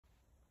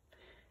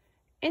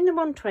in the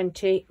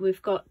 120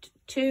 we've got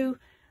two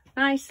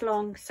nice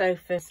long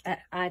sofas at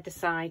either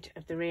side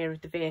of the rear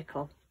of the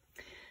vehicle.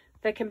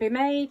 They can be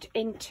made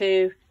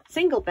into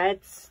single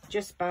beds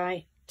just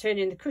by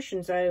turning the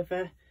cushions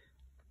over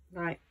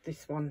like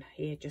this one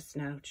here just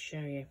now to show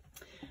you,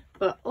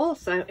 but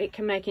also it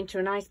can make into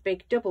a nice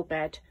big double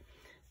bed.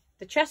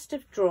 The chest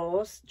of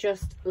drawers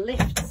just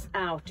lifts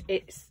out.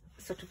 It's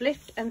sort of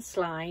lift and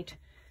slide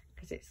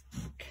because it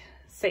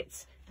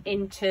sits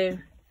into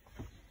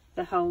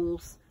the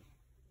holes,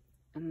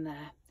 and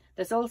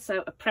there's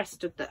also a press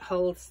stud that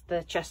holds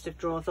the chest of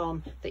drawers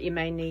on that you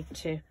may need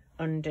to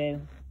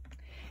undo.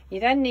 You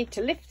then need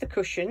to lift the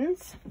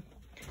cushions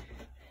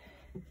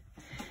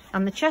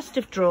and the chest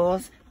of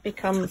drawers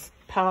becomes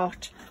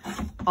part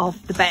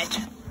of the bed.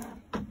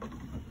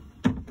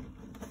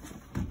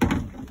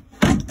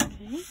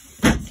 Okay.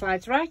 It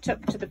slides right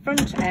up to the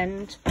front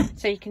end,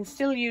 so you can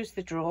still use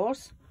the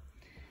drawers,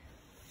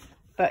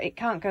 but it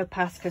can't go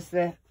past because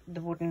the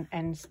wooden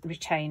ends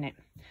retain it.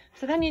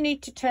 So then you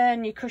need to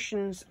turn your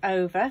cushions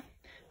over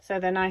so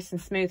they're nice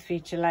and smooth for you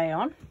to lay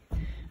on,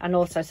 and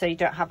also so you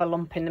don't have a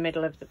lump in the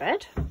middle of the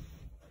bed.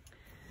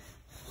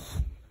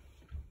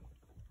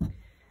 They're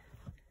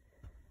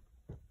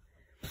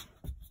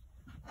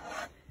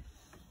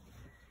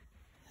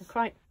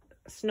quite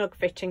snug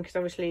fitting because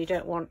obviously you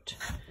don't want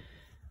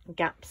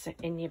gaps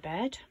in your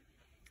bed.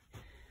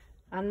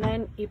 And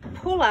then you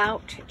pull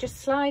out, it just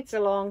slides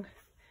along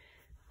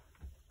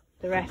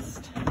the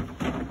rest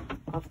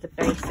of the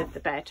base of the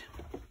bed,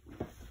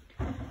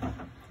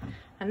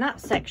 and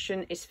that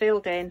section is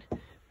filled in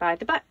by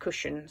the back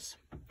cushions.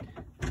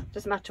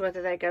 Doesn't matter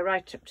whether they go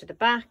right up to the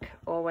back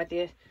or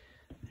whether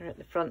they're at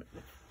the front.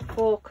 The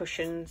 4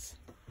 cushions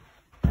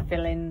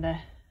fill in the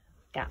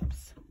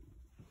gaps.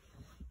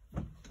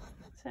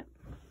 That's it.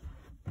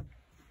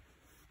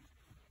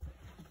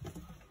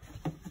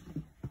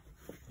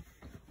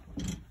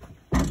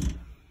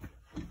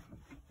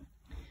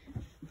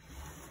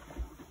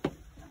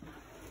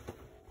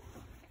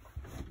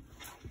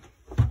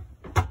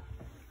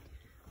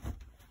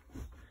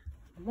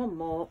 One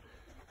more,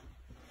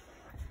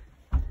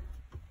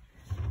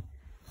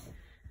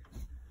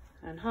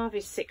 and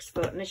Harvey's 6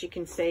 foot, and as you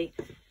can see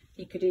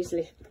you could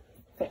easily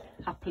fit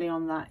happily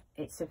on that.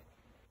 It's a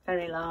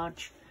very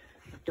large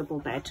double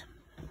bed.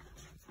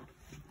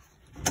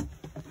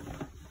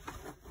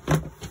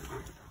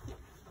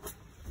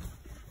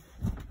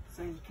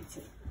 So you can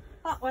sit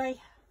that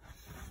way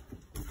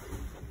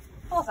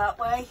or that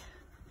way.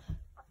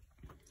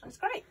 That's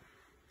great.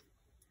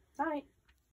 Bye.